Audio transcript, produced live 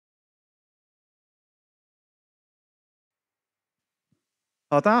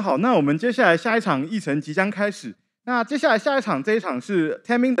好，大家好。那我们接下来下一场议程即将开始。那接下来下一场这一场是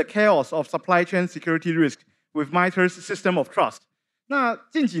Taming the Chaos of Supply Chain Security Risk with MITRE's System of Trust。那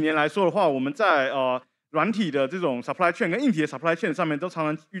近几年来说的话，我们在软体的这种 supply chain 跟硬体的 supply chain 上面都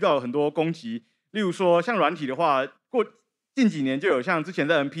常常遇到很多攻击。例如说，像软体的话，近几年就有像之前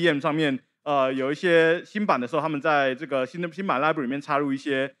在 NPM 上面有一些新版的时候，他们在这个新版 library 里面插入一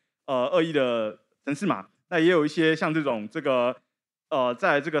些恶意的程式码。那也有一些像这种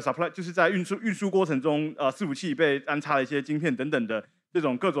在这个 supply 就是在运输过程中，伺服器被安插了一些晶片等等的这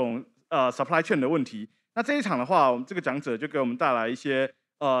种各种supply chain 的问题。那这一场的话，我们这个讲者就给我们带来一些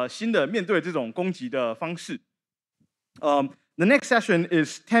新的面对这种攻击的方式。The next session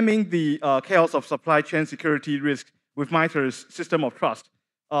is Taming the Chaos of Supply Chain Security Risk with MITRE's System of Trust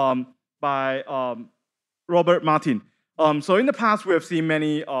by Robert Martin. So in the past, we have seen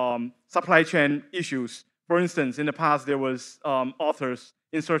many supply chain issues. For instance, in the past, there was authors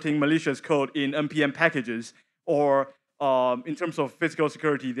inserting malicious code in NPM packages, or in terms of physical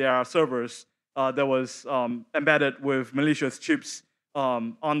security, there are servers that was embedded with malicious chips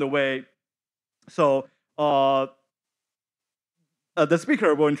on the way. So the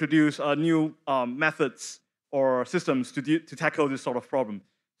speaker will introduce new methods or systems to tackle this sort of problem.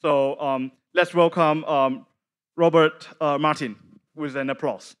 So let's welcome Robert Martin with an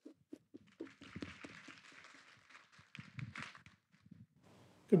applause.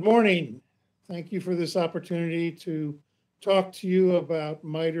 Good morning. Thank you for this opportunity to talk to you about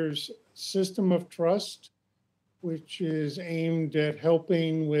MITRE's System of Trust, which is aimed at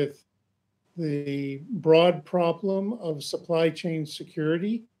helping with the broad problem of supply chain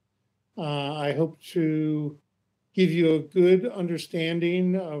security. I hope to give you a good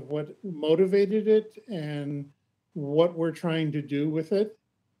understanding of what motivated it and what we're trying to do with it.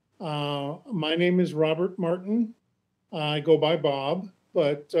 My name is Robert Martin. I go by Bob,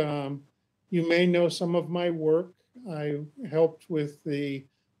 but you may know some of my work. I helped with the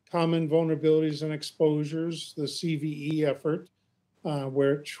Common Vulnerabilities and Exposures, the CVE effort,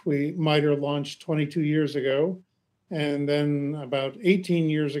 which MITRE launched 22 years ago. And then about 18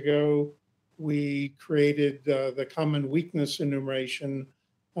 years ago, we created the Common Weakness Enumeration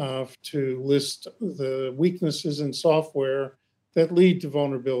to list the weaknesses in software that lead to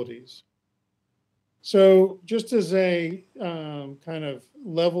vulnerabilities. So just as a kind of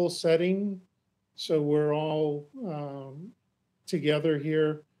level setting, so we're all together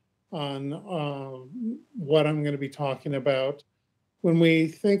here on what I'm going to be talking about. When we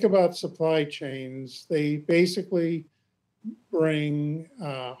think about supply chains, they basically bring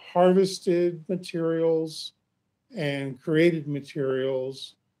harvested materials and created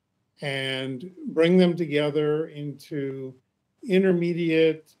materials and bring them together into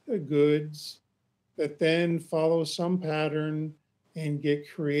intermediate goods that then follow some pattern and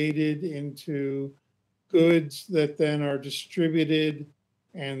get created into goods that then are distributed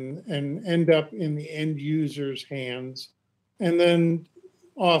and end up in the end user's hands. And then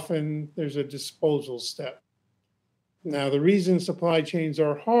often there's a disposal step. Now, the reason supply chains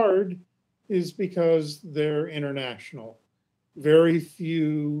are hard is because they're international. Very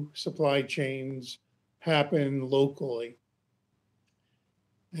few supply chains happen locally.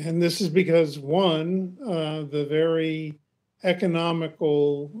 And this is because, one, the very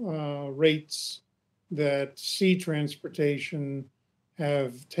economical rates that sea transportation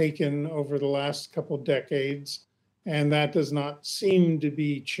have taken over the last couple decades, and that does not seem to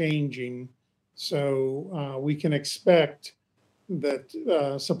be changing. So we can expect that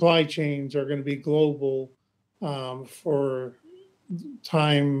supply chains are going to be global for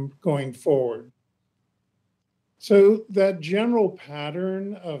time going forward. So that general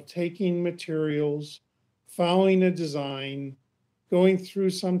pattern of taking materials, following a design, going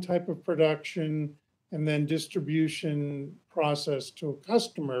through some type of production, and then distribution process to a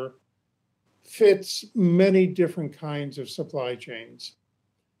customer fits many different kinds of supply chains.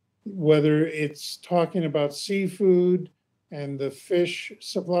 Whether it's talking about seafood and the fish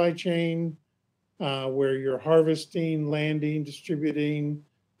supply chain, where you're harvesting, landing, distributing,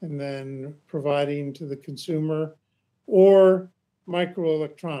 and then providing to the consumer, or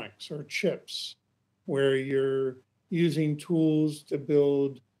microelectronics or chips, where you're using tools to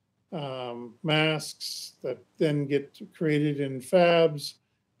build masks that then get created in fabs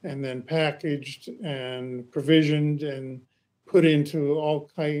and then packaged and provisioned and put into all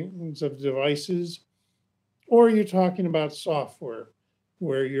kinds of devices. Or you're talking about software,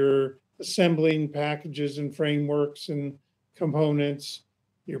 where you're assembling packages and frameworks and components.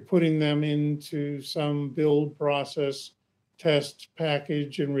 You're putting them into some build process, test,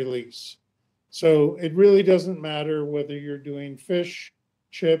 package, and release. So it really doesn't matter whether you're doing fish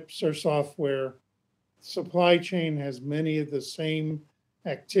chips or software, supply chain has many of the same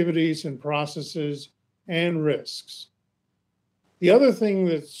activities and processes and risks. The other thing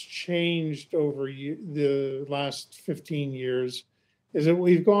that's changed over the last 15 years is that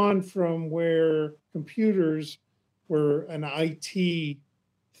we've gone from where computers were an IT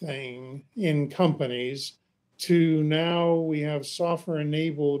thing in companies to now we have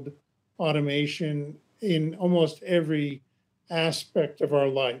software-enabled automation in almost every aspect of our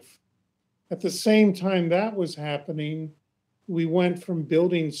life. At the same time that was happening, we went from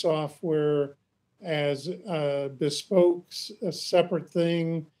building software as a bespoke, a separate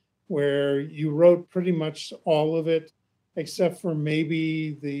thing where you wrote pretty much all of it, except for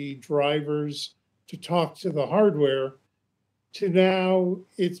maybe the drivers to talk to the hardware, to now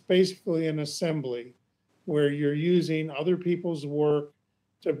it's basically an assembly where you're using other people's work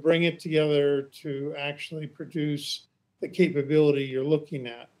to bring it together to actually produce the capability you're looking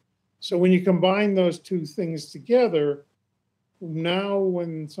at. So when you combine those two things together, now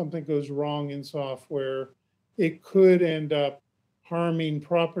when something goes wrong in software, it could end up harming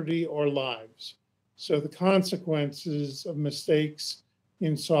property or lives. So the consequences of mistakes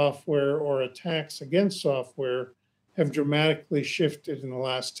in software or attacks against software have dramatically shifted in the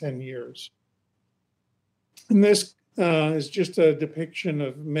last 10 years. And this is just a depiction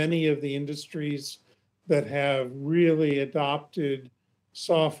of many of the industries that have really adopted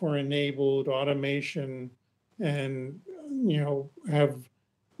software-enabled automation and have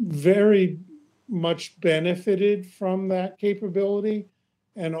very much benefited from that capability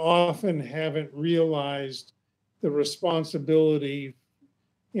and often haven't realized the responsibility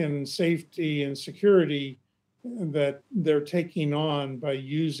in safety and security that they're taking on by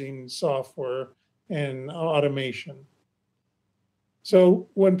using software and automation. So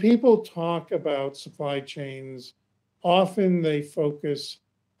when people talk about supply chains, often they focus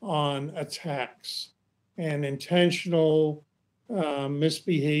on attacks and intentional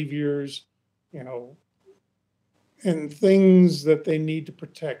misbehaviors, and things that they need to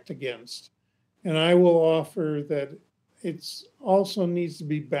protect against. And I will offer that it's also needs to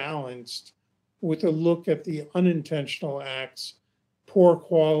be balanced with a look at the unintentional acts, poor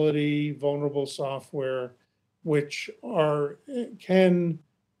quality, vulnerable software, which can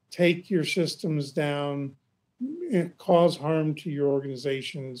take your systems down and cause harm to your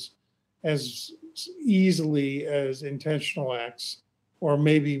organizations as easily as intentional acts, or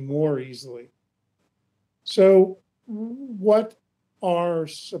maybe more easily. So what are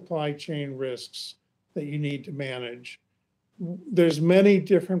supply chain risks that you need to manage? There's many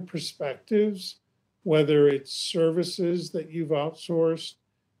different perspectives, whether it's services that you've outsourced,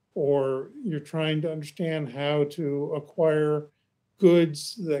 or you're trying to understand how to acquire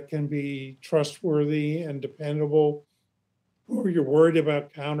goods that can be trustworthy and dependable, or you're worried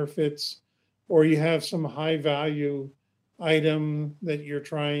about counterfeits, or you have some high value item that you're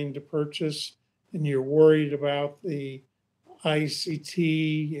trying to purchase and you're worried about the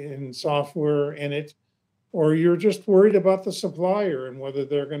ICT and software in it, or you're just worried about the supplier and whether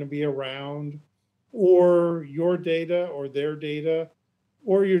they're going to be around, or your data or their data,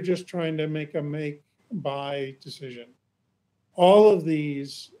 or you're just trying to make a make-buy decision. All of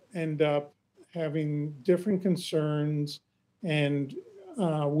these end up having different concerns, and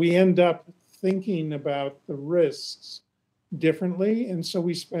we end up thinking about the risks differently. And so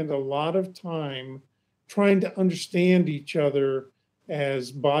we spend a lot of time trying to understand each other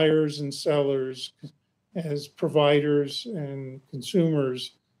as buyers and sellers, as providers and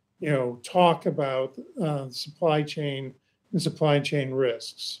consumers, talk about supply chain and supply chain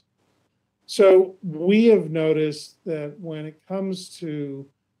risks. So we have noticed that when it comes to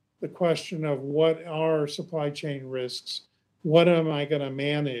the question of what are supply chain risks, what am I going to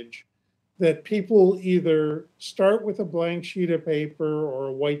manage, that people either start with a blank sheet of paper or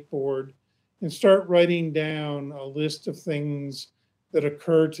a whiteboard and start writing down a list of things that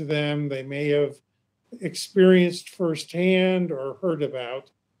occur to them they may have experienced firsthand or heard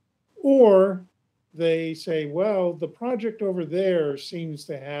about, or they say, well, the project over there seems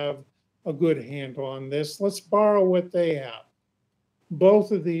to have a good handle on this. Let's borrow what they have.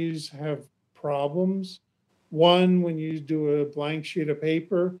 Both of these have problems. One, when you do a blank sheet of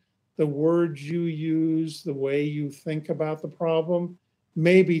paper, the words you use, the way you think about the problem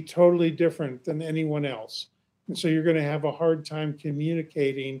may be totally different than anyone else. And so you're going to have a hard time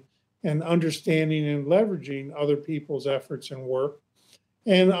communicating and understanding and leveraging other people's efforts and work.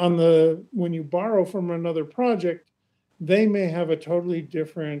 And when you borrow from another project, they may have a totally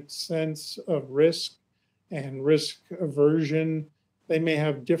different sense of risk and risk aversion. They may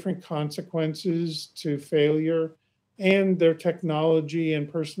have different consequences to failure. and their technology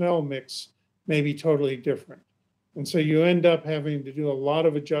and personnel mix may be totally different. And so you end up having to do a lot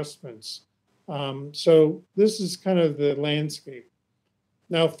of adjustments. So this is kind of the landscape.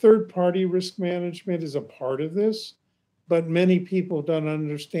 Now, third-party risk management is a part of this, but many people don't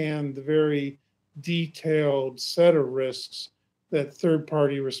understand the very detailed set of risks that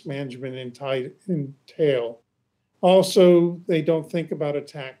third-party risk management entail. Also, they don't think about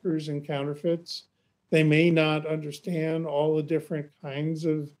attackers and counterfeits. They may not understand all the different kinds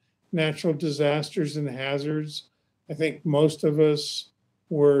of natural disasters and hazards. I think most of us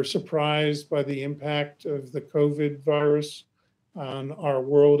were surprised by the impact of the COVID virus on our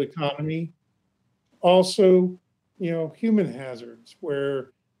world economy. Also, human hazards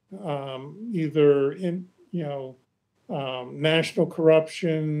where either national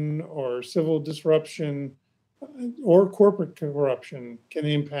corruption or civil disruption or corporate corruption can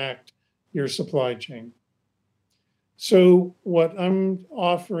impact your supply chain. So what I'm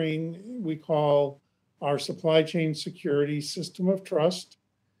offering, we call our supply chain security system of trust.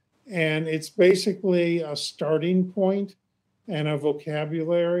 And it's basically a starting point and a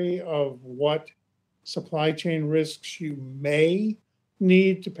vocabulary of what supply chain risks you may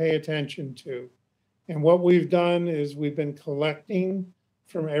need to pay attention to. And what we've done is we've been collecting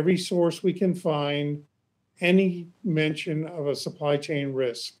from every source we can find any mention of a supply chain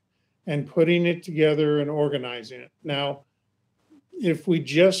risk and putting it together and organizing it. Now, if we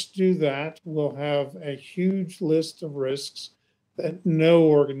just do that, we'll have a huge list of risks that no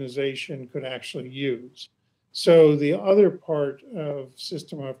organization could actually use. So the other part of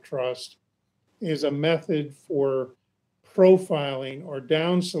System of Trust is a method for profiling or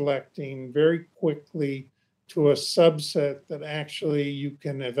down selecting very quickly to a subset that actually you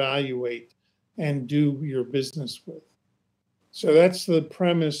can evaluate and do your business with. So that's the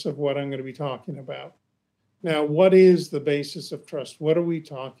premise of what I'm going to be talking about. Now, what is the basis of trust? What are we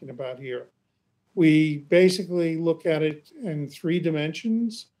talking about here? We basically look at it in three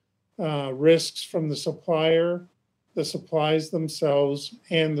dimensions: risks from the supplier, the supplies themselves,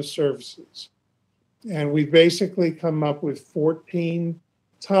 and the services. And we basically come up with 14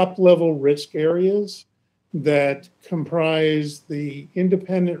 top-level risk areas that comprise the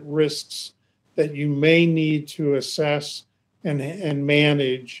independent risks that you may need to assess and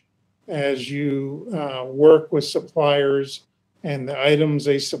manage as you work with suppliers and the items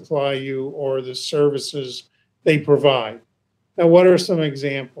they supply you or the services they provide. Now, what are some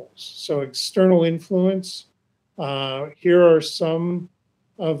examples? So external influence, here are some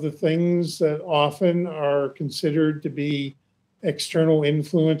of the things that often are considered to be external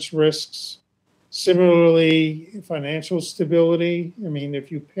influence risks. Similarly, financial stability. I mean,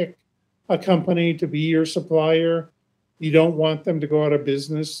 if you pick a company to be your supplier, you don't want them to go out of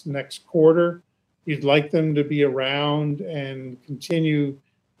business next quarter. You'd like them to be around and continue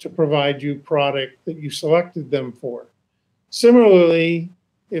to provide you product that you selected them for. Similarly,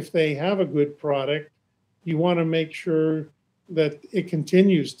 if they have a good product, you want to make sure that it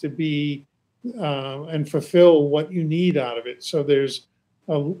continues to be and fulfill what you need out of it. So there's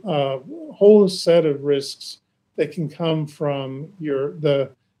a whole set of risks that can come from the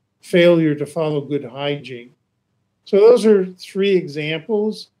failure to follow good hygiene. So those are three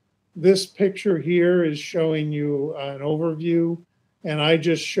examples. This picture here is showing you an overview, and I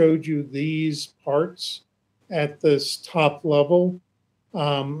just showed you these parts at this top level.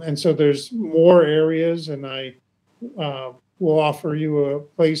 And so there's more areas, and I will offer you a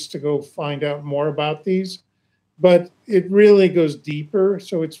place to go find out more about these. But it really goes deeper.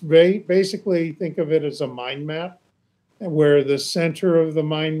 So it's basically, think of it as a mind map, where the center of the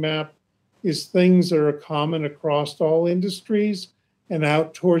mind map is things that are common across all industries, and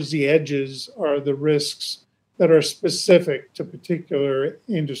out towards the edges are the risks that are specific to particular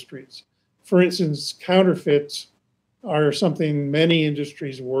industries. For instance, counterfeits are something many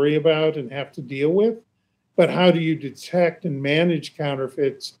industries worry about and have to deal with, but how do you detect and manage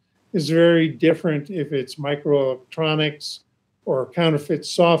counterfeits is very different if it's microelectronics or counterfeit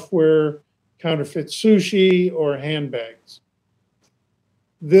software, counterfeit sushi, or handbags.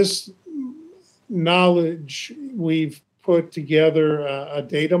 This knowledge, we've put together a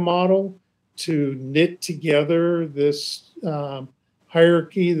data model to knit together this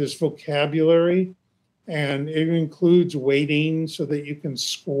hierarchy, this vocabulary, and it includes weighting so that you can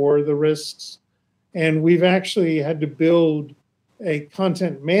score the risks. And we've actually had to build a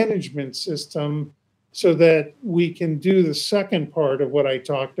content management system so that we can do the second part of what I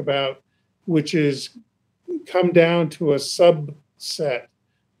talked about, which is come down to a subset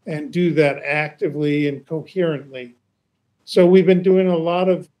and do that actively and coherently. So we've been doing a lot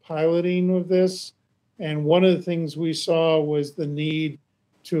of piloting with this, And one of the things we saw was the need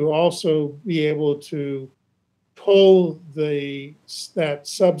to also be able to pull that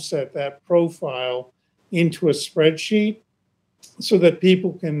subset, that profile, into a spreadsheet so that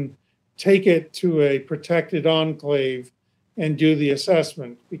people can take it to a protected enclave and do the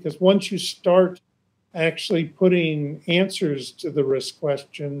assessment. Because once you start actually putting answers to the risk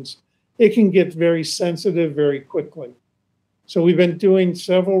questions, it can get very sensitive very quickly. So we've been doing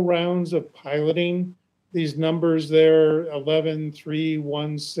several rounds of piloting. These numbers there, 11, 3,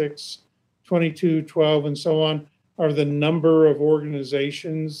 1, 6, 22, 12, and so on, are the number of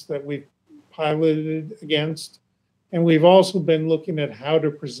organizations that we've piloted against. And we've also been looking at how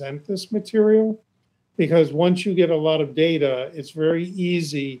to present this material, because once you get a lot of data, it's very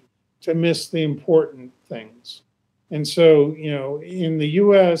easy to miss the important things. And so, in the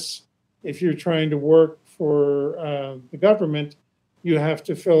US, if you're trying to work for the government, you have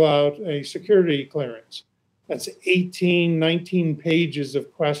to fill out a security clearance. That's 18, 19 pages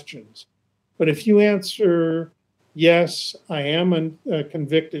of questions. But if you answer, yes, I am a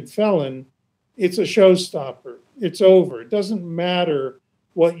convicted felon, it's a showstopper. It's over. It doesn't matter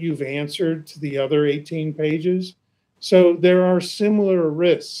what you've answered to the other 18 pages. So there are similar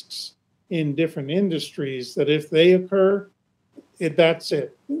risks in different industries that if they occur, that's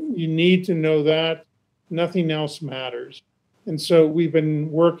it. You need to know that. Nothing else matters. And so we've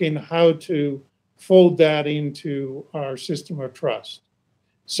been working how to fold that into our system of trust.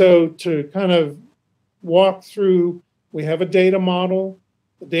 So to kind of walk through, we have a data model.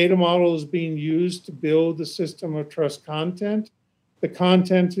 The data model is being used to build the system of trust content. The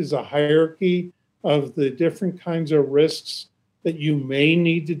content is a hierarchy of the different kinds of risks that you may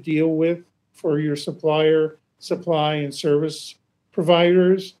need to deal with for your supplier, supply, and service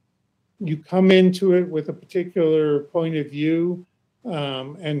providers. You come into it with a particular point of view,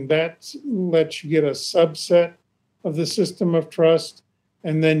 and that lets you get a subset of the system of trust,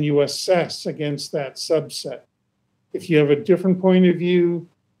 and then you assess against that subset. If you have a different point of view,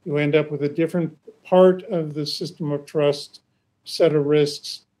 you end up with a different part of the system of trust set of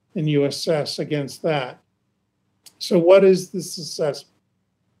risks, and you assess against that. So what is this assessment?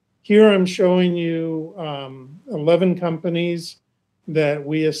 Here I'm showing you 11 companies that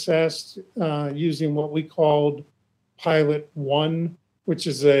we assessed using what we called Pilot 1, which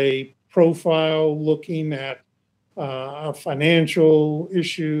is a profile looking at financial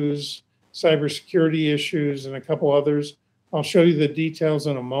issues, cybersecurity issues, and a couple others. I'll show you the details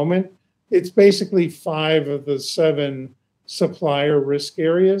in a moment. It's basically 5 of the 7 supplier risk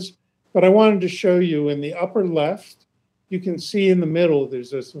areas. But I wanted to show you in the upper left, you can see in the middle,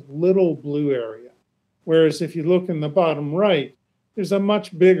 there's this little blue area. Whereas if you look in the bottom right, there's a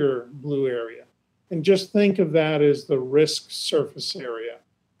much bigger blue area. And just think of that as the risk surface area.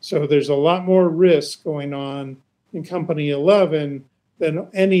 So there's a lot more risk going on in company 11 than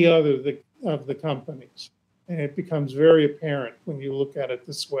any other of the companies. And it becomes very apparent when you look at it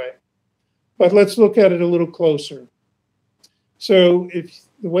this way. But let's look at it a little closer. So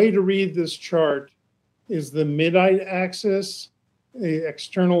the way to read this chart is the mid-axis, the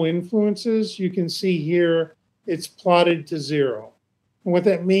external influences. You can see here it's plotted to 0. And what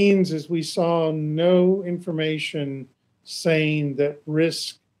that means is we saw no information saying that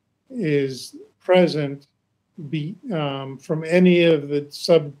risk is present from any of the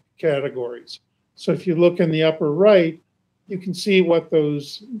subcategories. So if you look in the upper right, you can see what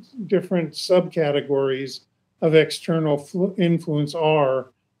those different subcategories of external influence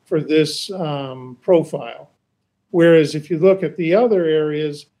are for this profile. Whereas if you look at the other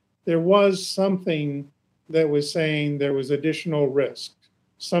areas, there was something that was saying there was additional risk.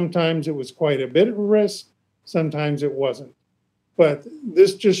 Sometimes it was quite a bit of risk, sometimes it wasn't. But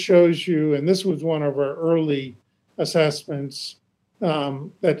this just shows you, and this was one of our early assessments,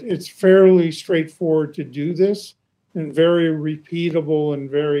 that it's fairly straightforward to do this and very repeatable and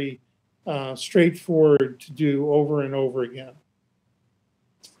very straightforward to do over and over again.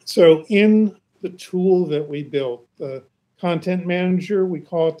 So in the tool that we built, the content manager, we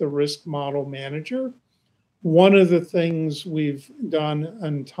call it the risk model manager. One of the things we've done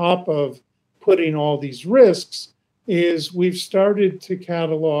on top of putting all these risks is we've started to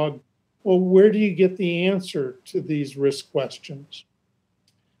catalog, well, where do you get the answer to these risk questions?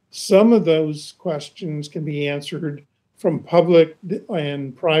 Some of those questions can be answered from public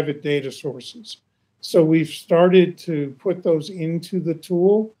and private data sources. So we've started to put those into the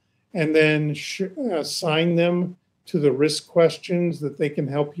tool and then assign them to the risk questions that they can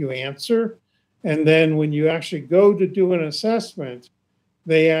help you answer. And then when you actually go to do an assessment,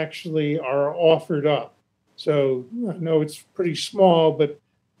 they actually are offered up. So I know it's pretty small, but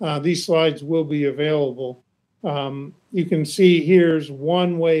These slides will be available. You can see here's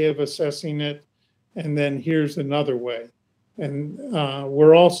one way of assessing it, and then here's another way. And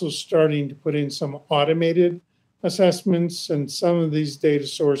we're also starting to put in some automated assessments, and some of these data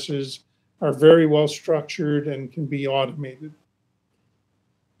sources are very well structured and can be automated.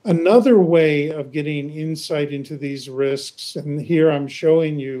 Another way of getting insight into these risks, and here I'm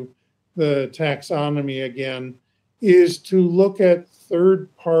showing you the taxonomy again, is to look at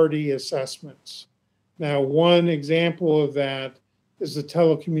third-party assessments. Now, one example of that is the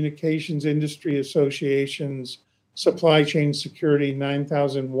Telecommunications Industry Association's Supply Chain Security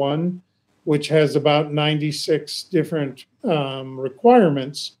 9001, which has about 96 different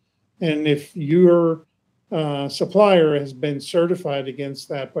requirements. And if your supplier has been certified against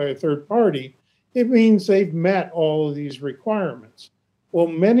that by a third party, it means they've met all of these requirements. Well,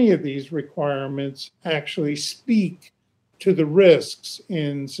 many of these requirements actually speak to the risks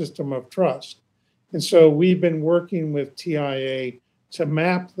in system of trust. And so we've been working with TIA to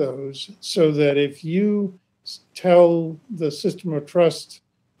map those so that if you tell the system of trust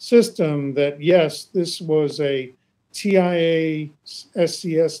system that, yes, this was a TIA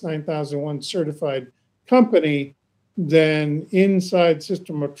SCS 9001 certified company, then inside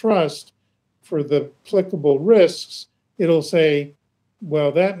system of trust for the applicable risks, it'll say,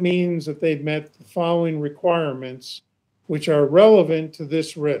 well, that means that they've met the following requirements, which are relevant to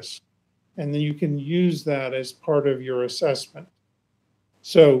this risk. And then you can use that as part of your assessment.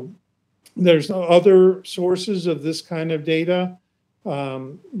 So there's other sources of this kind of data.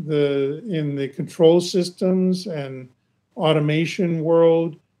 In the control systems and automation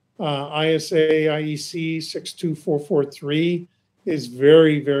world, ISA IEC 62443 is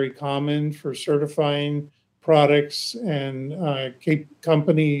very, very common for certifying products and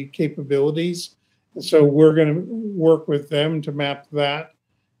company capabilities. And so we're going to work with them to map that,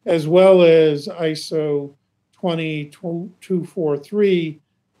 as well as ISO 20243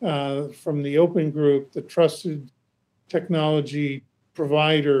 from the Open Group, the Trusted Technology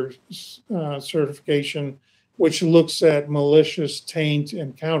Provider certification, which looks at malicious, taint,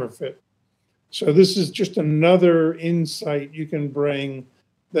 and counterfeit. So this is just another insight you can bring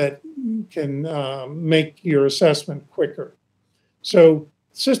that can make your assessment quicker. So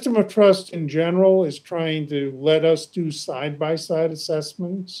system of trust in general is trying to let us do side-by-side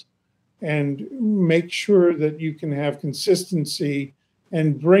assessments and make sure that you can have consistency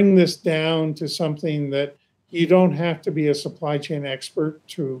and bring this down to something that you don't have to be a supply chain expert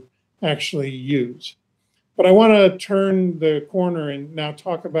to actually use. But I want to turn the corner and now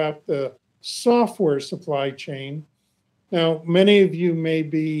talk about the software supply chain. Now, many of you may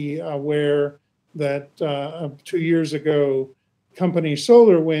be aware that 2 years ago, company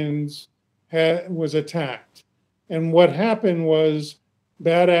SolarWinds was attacked. And what happened was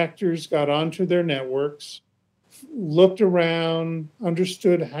bad actors got onto their networks, looked around,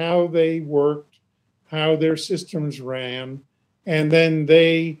 understood how they worked, how their systems ran, and then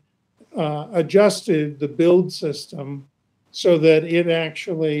they adjusted the build system so that it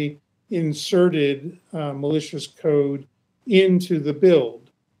actually inserted malicious code into the build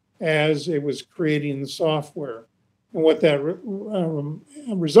as it was creating the software. And what that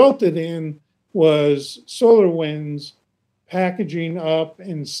resulted in was SolarWinds packaging up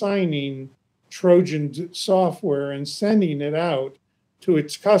and signing Trojan software and sending it out to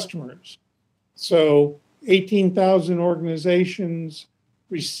its customers. So 18,000 organizations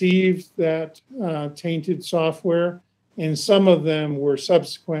received that tainted software, and some of them were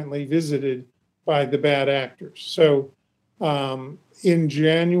subsequently visited by the bad actors. So in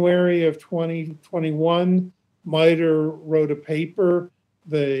January of 2021, MITRE wrote a paper,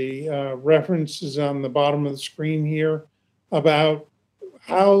 the reference is on the bottom of the screen here, about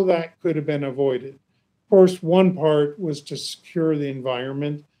how that could have been avoided. Of course, one part was to secure the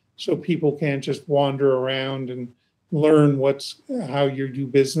environment so people can't just wander around and learn how you do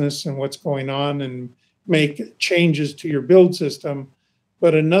business and what's going on and make changes to your build system.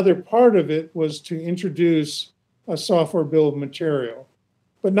 But another part of it was to introduce a software bill of material,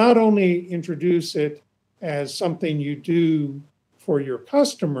 but not only introduce it as something you do for your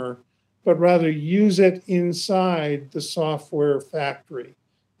customer, but rather use it inside the software factory,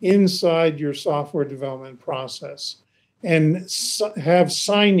 inside your software development process, and have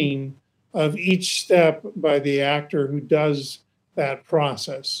signing of each step by the actor who does that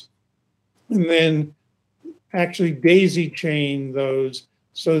process. And then actually daisy chain those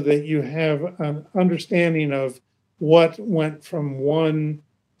so that you have an understanding of what went from one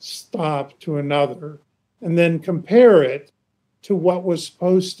stop to another, and then compare it to what was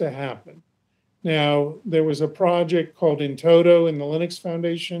supposed to happen. Now, there was a project called In Toto in the Linux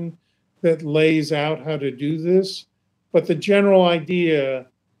Foundation that lays out how to do this, but the general idea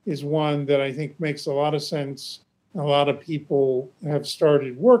is one that I think makes a lot of sense. A lot of people have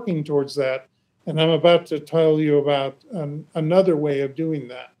started working towards that, and I'm about to tell you about another way of doing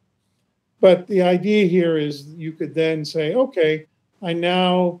that. But the idea here is you could then say, okay, I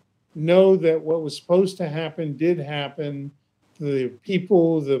now know that what was supposed to happen did happen. The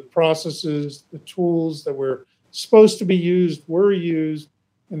people, the processes, the tools that were supposed to be used were used,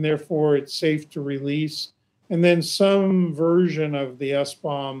 and therefore it's safe to release. And then some version of the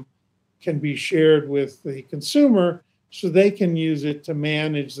SBOM can be shared with the consumer so they can use it to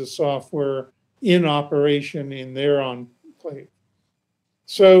manage the software in operation in their enclave.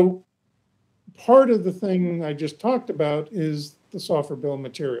 So part of the thing I just talked about is the software bill of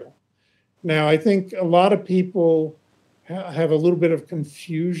material. Now, I think a lot of people have a little bit of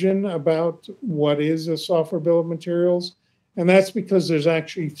confusion about what is a software bill of materials, and that's because there's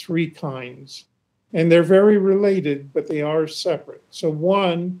actually three kinds, and they're very related, but they are separate. So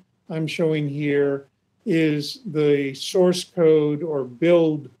one I'm showing here is the source code or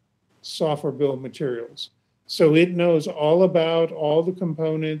build software bill of materials. So it knows all about all the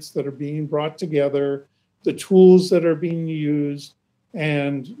components that are being brought together, the tools that are being used,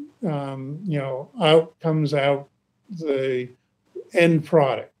 and out comes out the end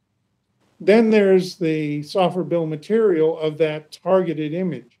product. Then there's the software bill of material of that targeted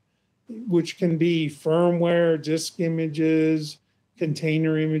image, which can be firmware, disk images,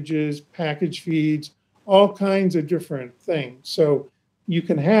 container images, package feeds, all kinds of different things. So you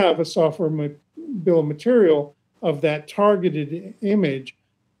can have a software bill of material of that targeted image,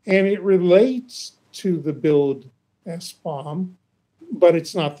 and it relates to the build SBOM, but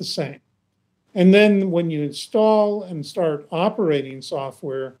it's not the same. And then when you install and start operating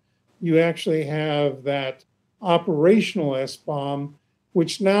software, you actually have that operational SBOM,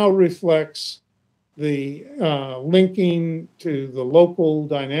 which now reflects the linking to the local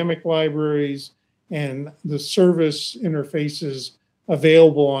dynamic libraries and the service interfaces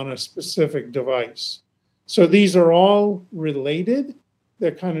available on a specific device. So these are all related.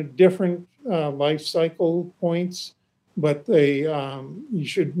 They're kind of different life cycle points, but they you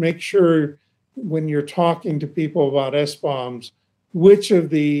should make sure when you're talking to people about SBOMs, which of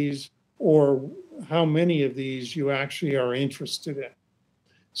these or how many of these you actually are interested in.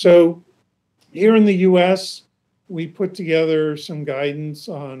 So here in the US, we put together some guidance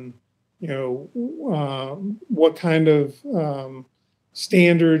on, what kind of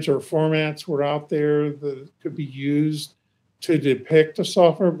standards or formats were out there that could be used to depict a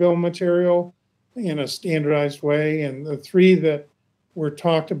software bill of material in a standardized way. And the three that were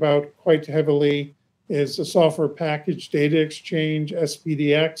talked about quite heavily is the Software Package Data Exchange,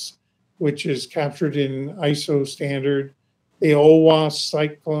 SPDX, which is captured in ISO standard, the OWASP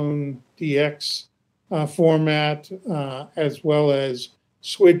Cyclone DX format, as well as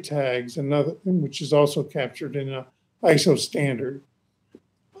SWID tags, which is also captured in an ISO standard.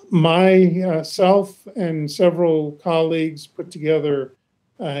 Myself and several colleagues put together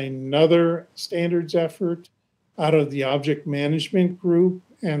another standards effort out of the Object Management Group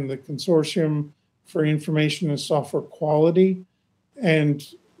and the Consortium for Information and Software Quality. And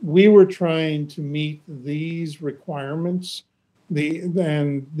we were trying to meet these requirements.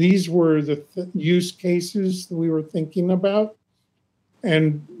 And these were the use cases that we were thinking about.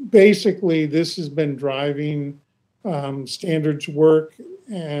 And basically, this has been driving standards work.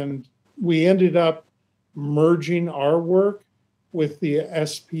 And we ended up merging our work with the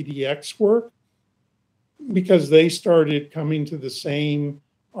SPDX work because they started coming to the same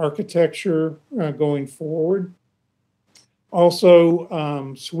architecture going forward. Also,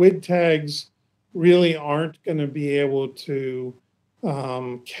 SWID tags really aren't going to be able to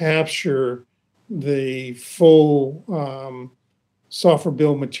capture the full software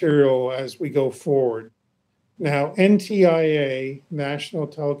bill of material as we go forward. Now, NTIA, National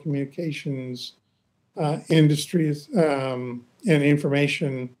Telecommunications Industries and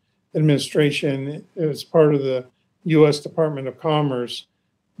Information Administration, as part of the U.S. Department of Commerce,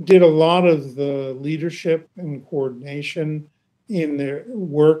 did a lot of the leadership and coordination in their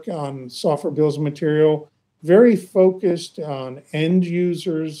work on software bills of material, very focused on end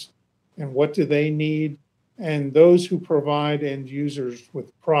users and what do they need, and those who provide end users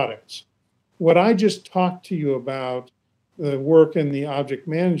with products. What I just talked to you about, the work in the Object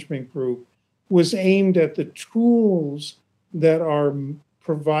Management Group, was aimed at the tools that are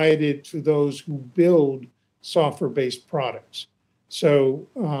provided to those who build software-based products. So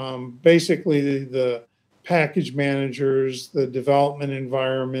basically the package managers, the development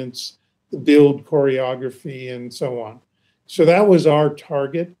environments, the build choreography and so on. So that was our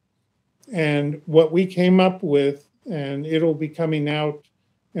target. And what we came up with, and it'll be coming out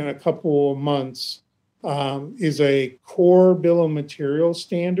in a couple of months, is a core bill of materials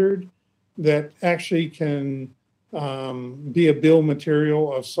standard that actually can be a bill of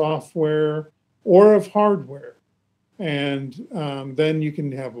material of software or of hardware. And then you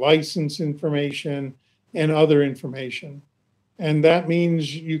can have license information and other information. And that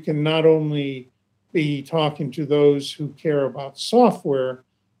means you can not only be talking to those who care about software,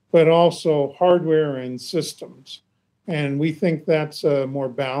 but also hardware and systems. And we think that's a more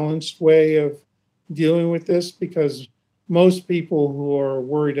balanced way of dealing with this, because most people who are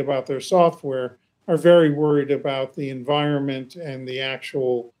worried about their software are very worried about the environment and the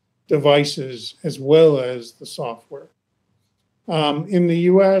actual devices as well as the software. In the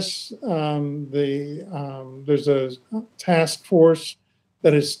US, there's a task force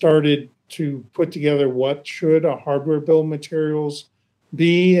that has started to put together what should a hardware bill of materials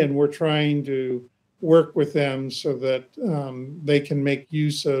be, and we're trying to work with them so that they can make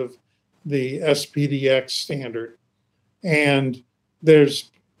use of the SPDX standard. And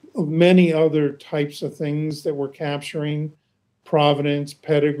there's many other types of things that we're capturing: provenance,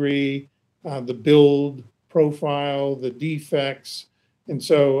 pedigree, the build profile, the defects. And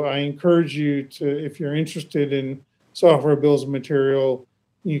so I encourage you to, if you're interested in software bills of material,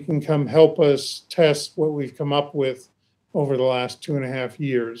 you can come help us test what we've come up with over the last 2.5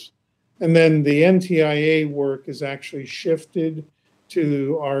 years. And then the NTIA work is actually shifted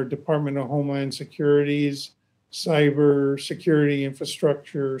to our Department of Homeland Security's Cyber Security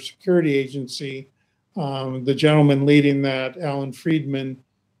Infrastructure Security Agency. The gentleman leading that, Alan Friedman,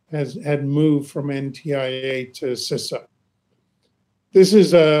 had moved from NTIA to CISA. This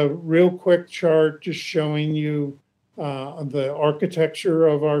is a real quick chart just showing you the architecture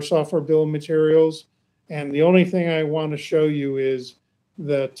of our software bill of materials. And the only thing I want to show you is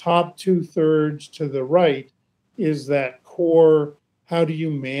the top 2/3 to the right is that core, how do you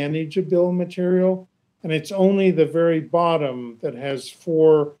manage a bill of material? And it's only the very bottom that has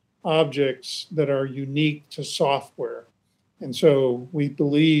 4 objects that are unique to software. And so we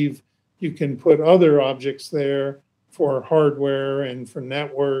believe you can put other objects there for hardware and for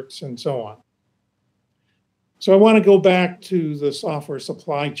networks and so on. So I want to go back to the software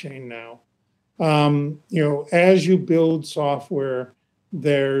supply chain now. As you build software,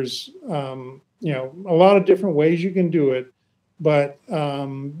 there's a lot of different ways you can do it, but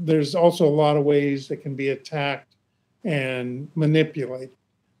there's also a lot of ways that can be attacked and manipulated.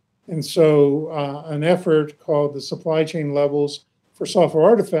 And so an effort called the Supply Chain Levels for Software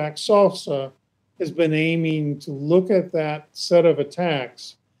Artifacts, SALSA, has been aiming to look at that set of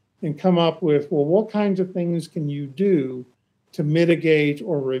attacks and come up with, well, what kinds of things can you do to mitigate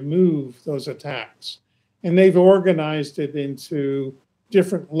or remove those attacks? And they've organized it into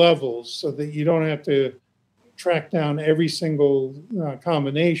different levels so that you don't have to track down every single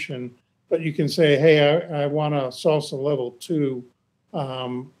combination, but you can say, hey, I want a SALSA level 2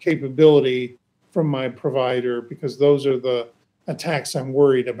 capability from my provider because those are the attacks I'm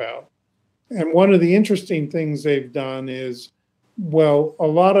worried about. And one of the interesting things they've done is, well, a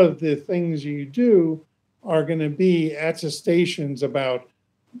lot of the things you do are going to be attestations about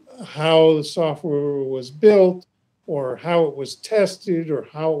how the software was built or how it was tested or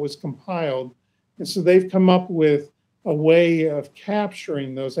how it was compiled. And so they've come up with a way of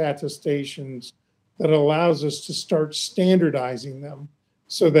capturing those attestations that allows us to start standardizing them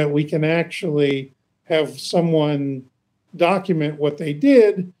so that we can actually have someone document what they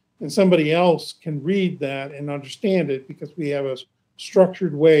did and somebody else can read that and understand it because we have a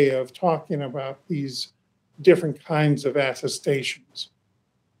structured way of talking about these different kinds of attestations.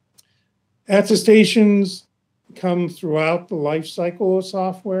 Attestations come throughout the life cycle of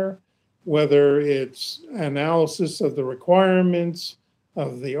software, whether it's analysis of the requirements,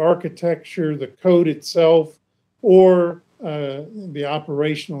 of the architecture, the code itself, or the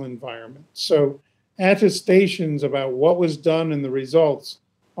operational environment. So attestations about what was done and the results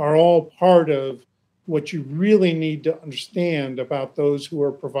are all part of what you really need to understand about those who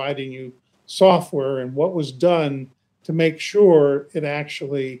are providing you software and what was done to make sure it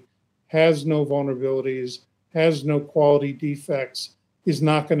actually has no vulnerabilities, has no quality defects, is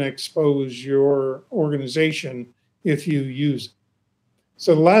not going to expose your organization if you use it.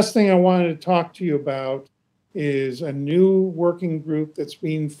 So the last thing I wanted to talk to you about is a new working group that's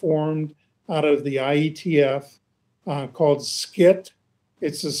being formed out of the IETF called SCIT.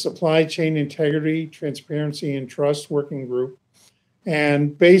 It's a Supply Chain Integrity, Transparency, and Trust Working Group.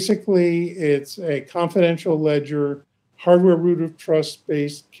 And basically, it's a confidential ledger hardware root of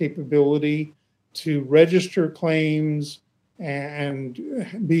trust-based capability to register claims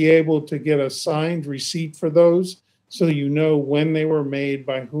and be able to get a signed receipt for those so you know when they were made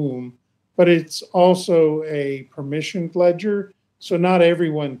by whom. But it's also a permissioned ledger, so not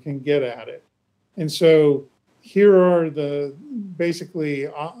everyone can get at it. And so here are the basically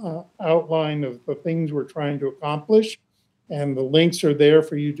outline of the things we're trying to accomplish, and the links are there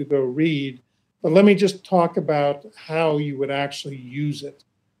for you to go read. But let me just talk about how you would actually use it.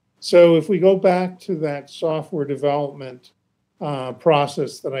 So if we go back to that software development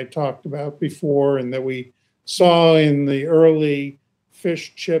process that I talked about before and that we saw in the early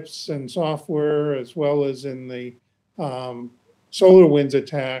fish chips and software, as well as in the SolarWinds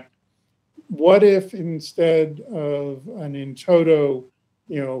attack, what if instead of an in toto,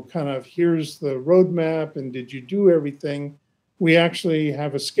 kind of here's the roadmap and did you do everything, we actually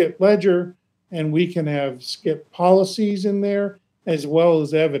have a skip ledger and we can have skip policies in there as well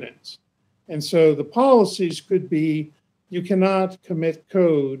as evidence. And so the policies could be, you cannot commit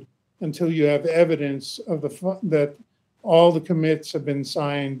code until you have evidence of that all the commits have been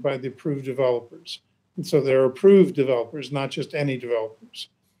signed by the approved developers. And so they're approved developers, not just any developers.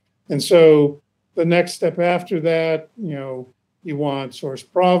 And so the next step after that, you want source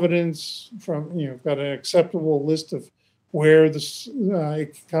provenance from, got an acceptable list of where this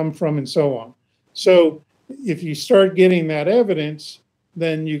it can come from and so on. So if you start getting that evidence,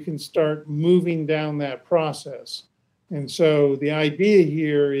 then you can start moving down that process. And so the idea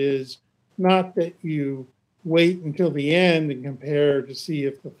here is not that you wait until the end and compare to see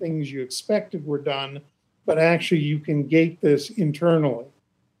if the things you expected were done, but actually you can gate this internally.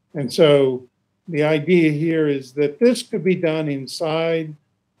 And so the idea here is that this could be done inside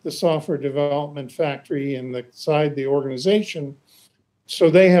the software development factory and inside the organization, so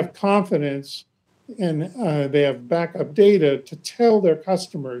they have confidence and they have backup data to tell their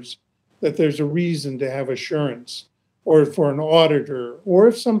customers that there's a reason to have assurance, or for an auditor, or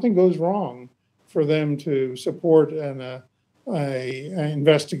if something goes wrong, for them to support an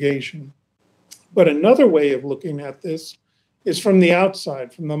investigation. But another way of looking at this is from the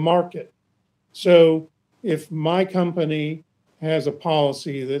outside, from the market. So if my company has a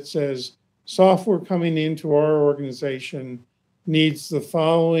policy that says software coming into our organization needs the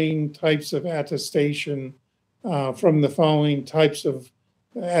following types of attestation from the following types of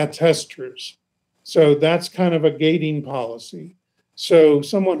attesters. So that's kind of a gating policy. So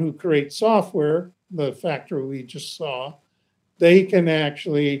someone who creates software, the factory we just saw, they can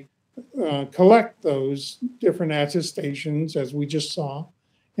actually collect those different attestations, as we just saw,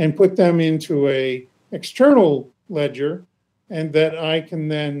 and put them into a external ledger, and that I can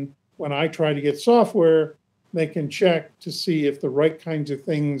then, when I try to get software, they can check to see if the right kinds of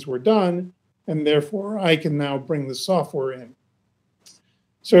things were done, and therefore I can now bring the software in.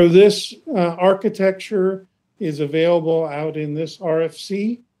 So this architecture is available out in this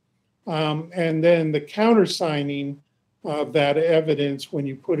RFC, and then the countersigning of that evidence when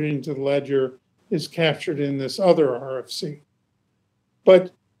you put it into the ledger is captured in this other RFC.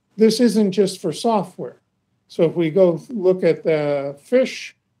 But this isn't just for software. So if we go look at the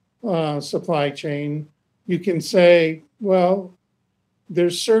fish supply chain, you can say, well,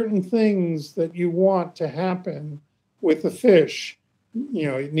 there's certain things that you want to happen with the fish.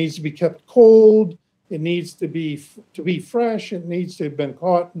 It needs to be kept cold. It needs to be fresh. It needs to have been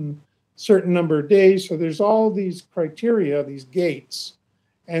caught in a certain number of days. So there's all these criteria, these gates,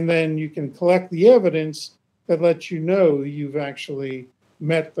 and then you can collect the evidence that lets you know you've actually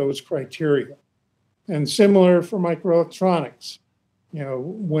met those criteria. And similar for microelectronics,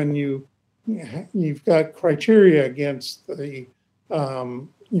 when you've got criteria against the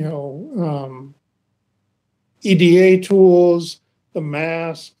EDA tools, the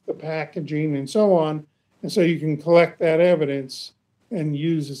mask, the packaging, and so on. And so you can collect that evidence and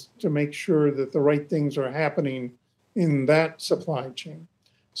use it to make sure that the right things are happening in that supply chain.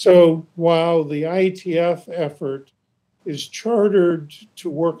 So while the IETF effort is chartered to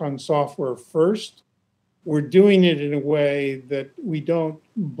work on software first, we're doing it in a way that we don't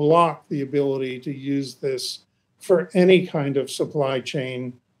block the ability to use this for any kind of supply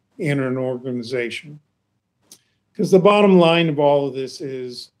chain in an organization. Because the bottom line of all of this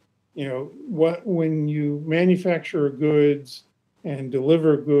is, when you manufacture goods and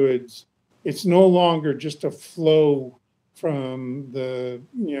deliver goods, it's no longer just a flow from the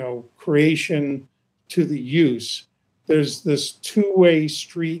creation to the use. There's this two-way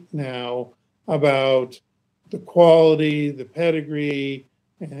street now about the quality, the pedigree,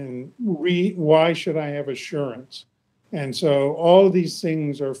 and why should I have assurance? And so all of these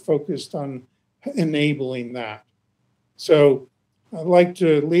things are focused on enabling that. So I'd like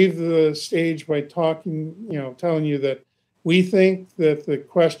to leave the stage by talking, telling you that we think that the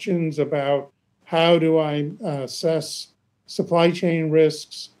questions about how do I assess supply chain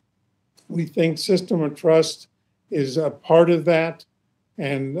risks, we think system of trust is a part of that.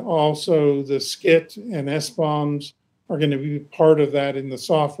 And also the SCIT and SBOMs are going to be part of that in the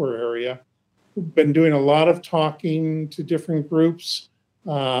software area. We've been doing a lot of talking to different groups.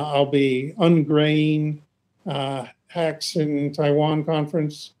 I'll be ungraying HACS in Taiwan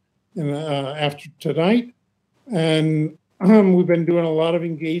conference after tonight. And we've been doing a lot of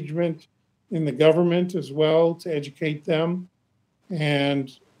engagement in the government as well to educate them. And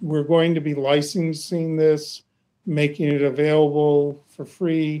we're going to be licensing this, making it available for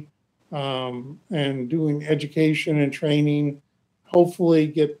free, and doing education and training. Hopefully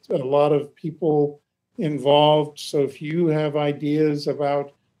get a lot of people involved. So if you have ideas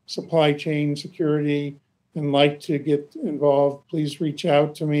about supply chain security and like to get involved, please reach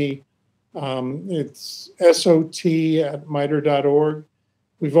out to me. It's SOT@MITRE.org.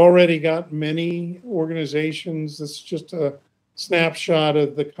 We've already got many organizations. This is just a snapshot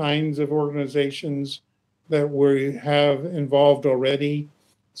of the kinds of organizations that we have involved already.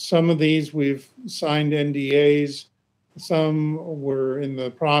 Some of these we've signed NDAs, some we're in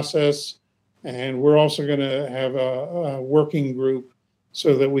the process, and we're also going to have a working group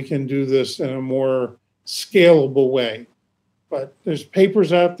so that we can do this in a more scalable way. But there's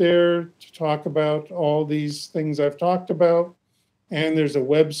papers out there to talk about all these things I've talked about, and there's a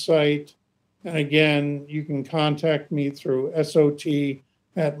website. And again, you can contact me through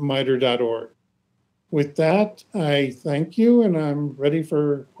SOT@MITRE.org. With that, I thank you, and I'm ready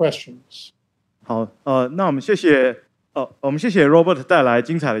for questions. 好，那我们谢谢Robert 带来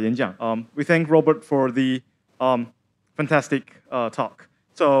精彩的演讲。We thank Robert for the fantastic talk.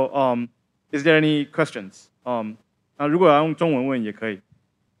 So, is there any questions? 如果要用中文问也可以。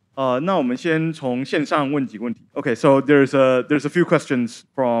那我们先从线上问几个问题。Okay, so there's a few questions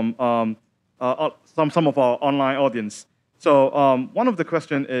from some of our online audience. So, one of the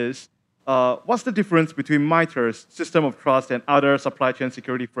question is, what's the difference between MITRE's system of trust and other supply chain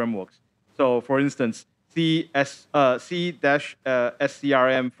security frameworks? So, for instance,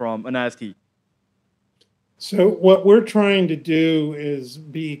 C-SCRM from NIST. So what we're trying to do is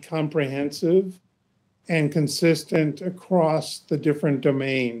be comprehensive and consistent across the different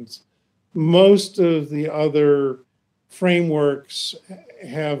domains. Most of the other frameworks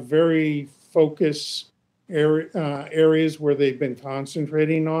have very focused areas where they've been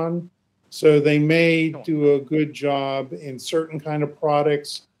concentrating on. So they may do a good job in certain kind of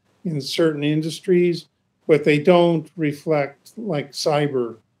products in certain industries, but they don't reflect like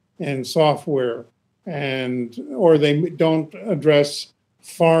cyber and software, or they don't address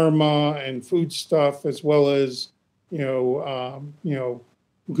pharma and food stuff as well as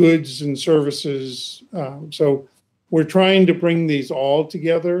goods and services. So we're trying to bring these all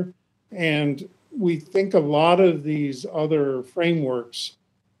together, and we think a lot of these other frameworks,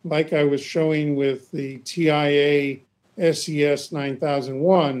 like I was showing with the TIA SES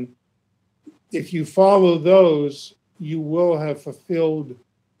 9001, if you follow those, you will have fulfilled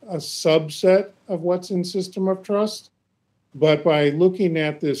a subset of what's in system of trust. But by looking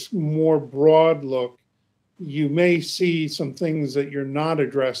at this more broad look, you may see some things that you're not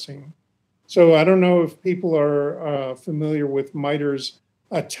addressing. So I don't know if people are familiar with MITRE's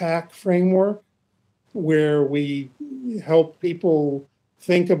attack framework, where we help people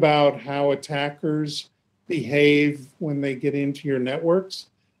think about how attackers behave when they get into your networks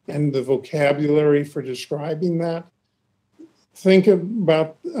and the vocabulary for describing that. Think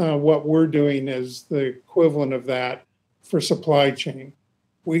about what we're doing as the equivalent of that for supply chain.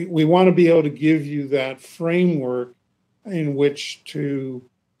 We want to be able to give you that framework in which to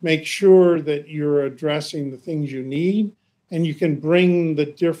make sure that you're addressing the things you need, and you can bring the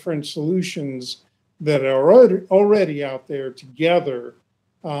different solutions that are already out there together,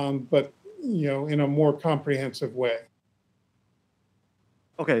 but in a more comprehensive way.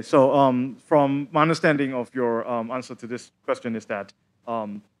 Okay, so from my understanding of your answer to this question is that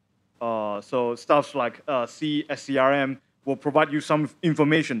so stuff like CSCRM will provide you some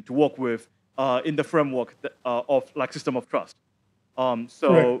information to work with in the framework of like system of trust.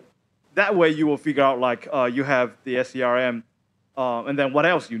 So that way you will figure out like you have the SCRM and then what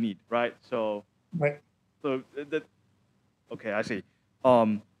else you need, right? So so that okay, I see.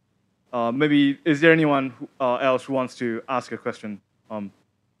 Maybe is there anyone else who wants to ask a question?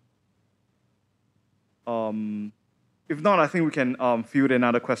 If not, I think we can field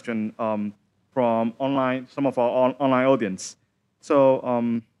another question from online, some of our online audience.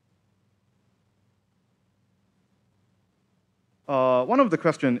 So one of the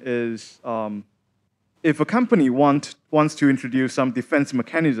question is, if a company wants to introduce some defense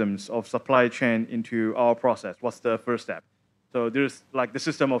mechanisms of supply chain into our process, what's the first step? So there's like the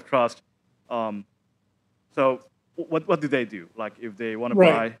system of trust. So what do they do? Like if they want to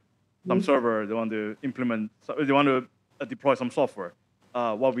buy some server, they want to implement, they want to deploy some software,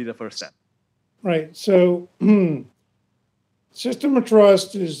 what would be the first step? Right. So system of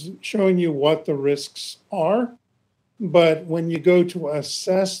trust is showing you what the risks are. But when you go to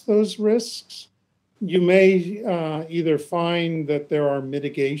assess those risks, you may either find that there are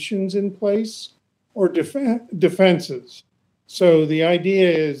mitigations in place or defenses. So the idea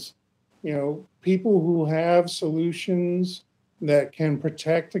is, people who have solutions that can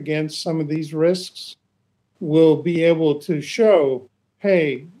protect against some of these risks will be able to show,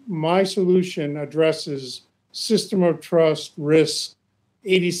 hey, my solution addresses system of trust risk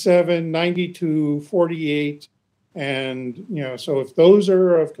 87, 92, 48. And, so if those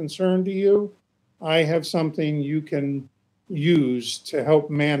are of concern to you, I have something you can use to help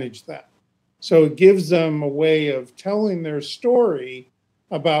manage that. So it gives them a way of telling their story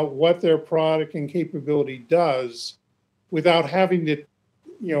about what their product and capability does without having to,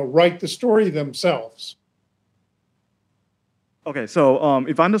 write the story themselves. Okay, so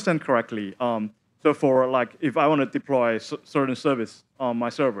if I understand correctly, so for like if I want to deploy certain service on my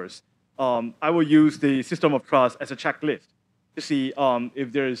servers, I will use the system of trust as a checklist to see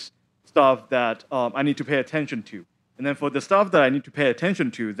if there's stuff that I need to pay attention to. And then for the stuff that I need to pay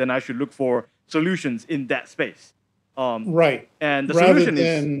attention to, then I should look for solutions in that space. Right. And the Rather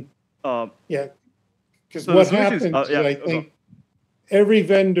solution than, is... because what happens is I think every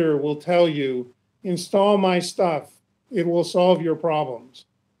vendor will tell you, install my stuff, it will solve your problems.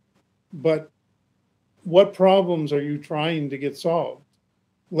 But what problems are you trying to get solved?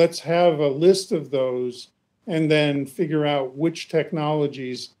 Let's have a list of those and then figure out which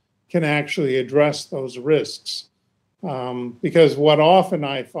technologies can actually address those risks. Because what often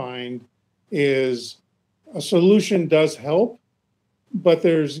I find is a solution does help, but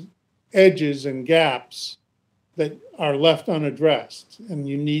there's edges and gaps that are left unaddressed. And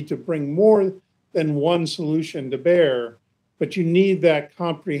you need to bring more than one solution to bear, but you need that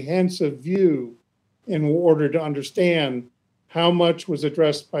comprehensive view in order to understand how much was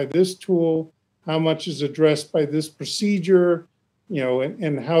addressed by this tool, how much is addressed by this procedure,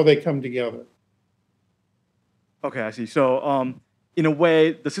 and how they come together. Okay, I see. So in a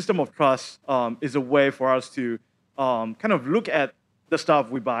way, the system of trust is a way for us to kind of look at the stuff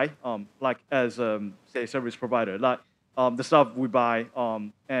we buy, like as, say, service provider, like the stuff we buy,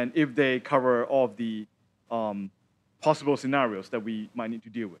 and if they cover all of the possible scenarios that we might need to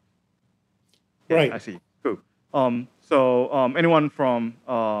deal with. Yeah, right. I see. Cool. So anyone from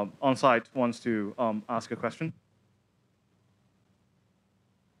on-site wants to ask a question?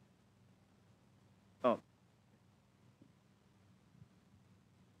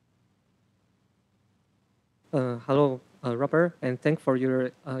 Hello, Robert, and thanks for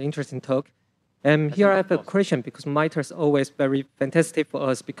your interesting talk. And here I have a question because MITRE is always very fantastic for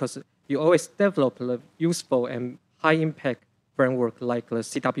us because you always develop a useful and high-impact framework like the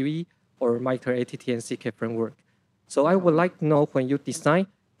CWE or MITRE ATT and CK framework. So I would like to know when you design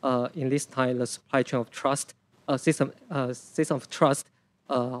in this time the supply chain of trust system of trust,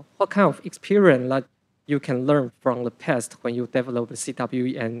 what kind of experience that you can learn from the past when you develop the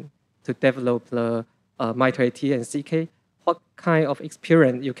CWE and to develop the MITRE ATT and CK? What kind of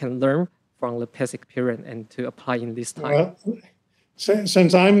experience you can learn from the past experience and to apply in this time? Well,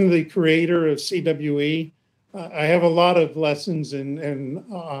 since I'm the creator of CWE, I have a lot of lessons and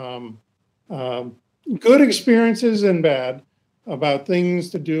good experiences and bad about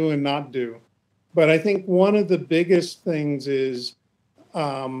things to do and not do. But I think one of the biggest things is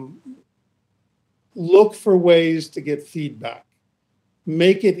look for ways to get feedback.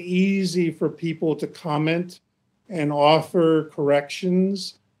 Make it easy for people to comment and offer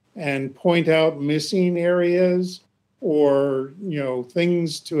corrections and point out missing areas or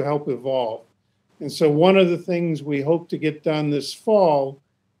things to help evolve. And so one of the things we hope to get done this fall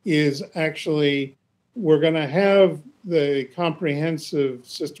is actually we're going to have the comprehensive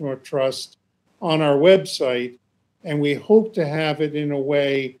system of trust on our website, and we hope to have it in a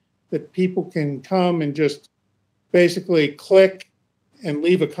way that people can come and just basically click and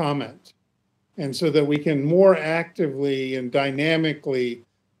leave a comment. And so that we can more actively and dynamically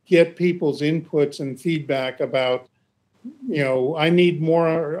get people's inputs and feedback about, I need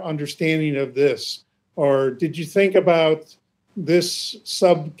more understanding of this, or did you think about this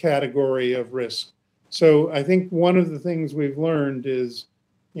subcategory of risk? So I think one of the things we've learned is,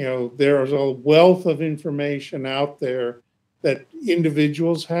 there's a wealth of information out there, that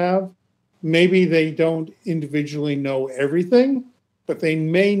individuals have. Maybe they don't individually know everything, but they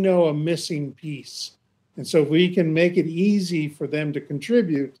may know a missing piece. And so if we can make it easy for them to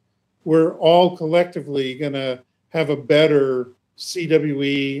contribute, we're all collectively going to have a better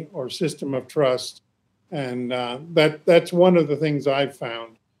CWE or system of trust. And that's one of the things I've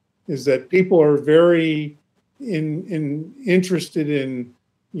found, is that people are very interested in,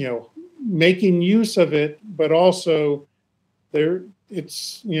 making use of it, but also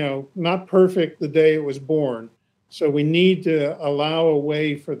it's not perfect the day it was born. So we need to allow a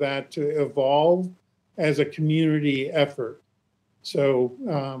way for that to evolve as a community effort. So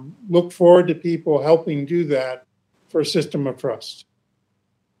look forward to people helping do that for a system of trust.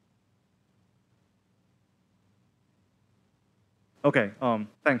 Okay,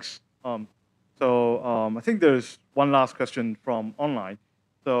 thanks. So I think there's one last question from online.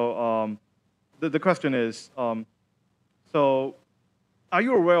 So the question is, so are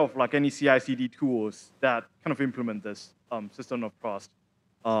you aware of like any CI/CD tools that kind of implement this system of trust,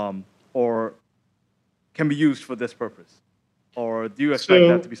 or can be used for this purpose? Or do you expect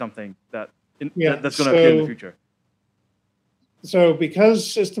that to be something that's going to appear in the future? So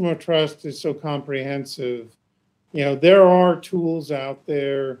because system of trust is so comprehensive, there are tools out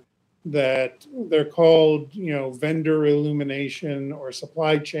there that they're called, vendor illumination or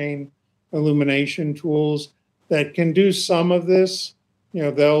supply chain illumination tools that can do some of this.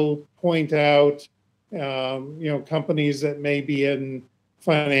 They'll point out, companies that may be in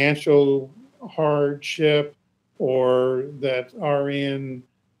financial hardship or that are in,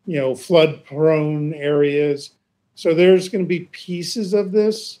 flood-prone areas. So there's going to be pieces of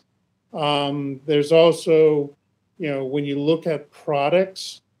this. There's also, when you look at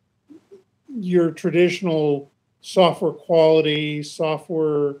products, your traditional software quality,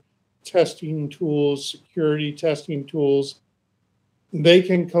 software testing tools, security testing tools, they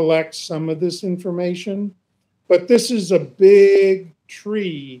can collect some of this information. But this is a big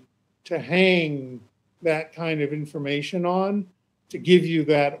tree to hang that kind of information on to give you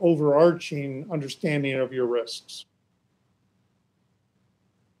that overarching understanding of your risks.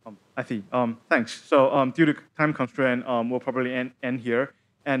 I see. Thanks. So due to time constraint, we'll probably end here.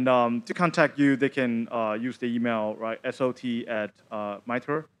 And to contact you, they can use the email, right?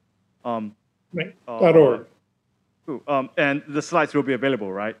 SOT@MITRE. .org. Cool. And the slides will be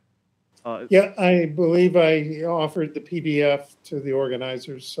available, right? Yeah, I believe I offered the PDF to the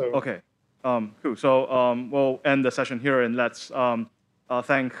organizers. So okay. Cool. So we'll end the session here, and let's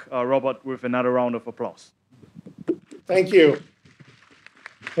thank Robert with another round of applause. Thank you.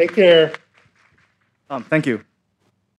 Take care. Thank you.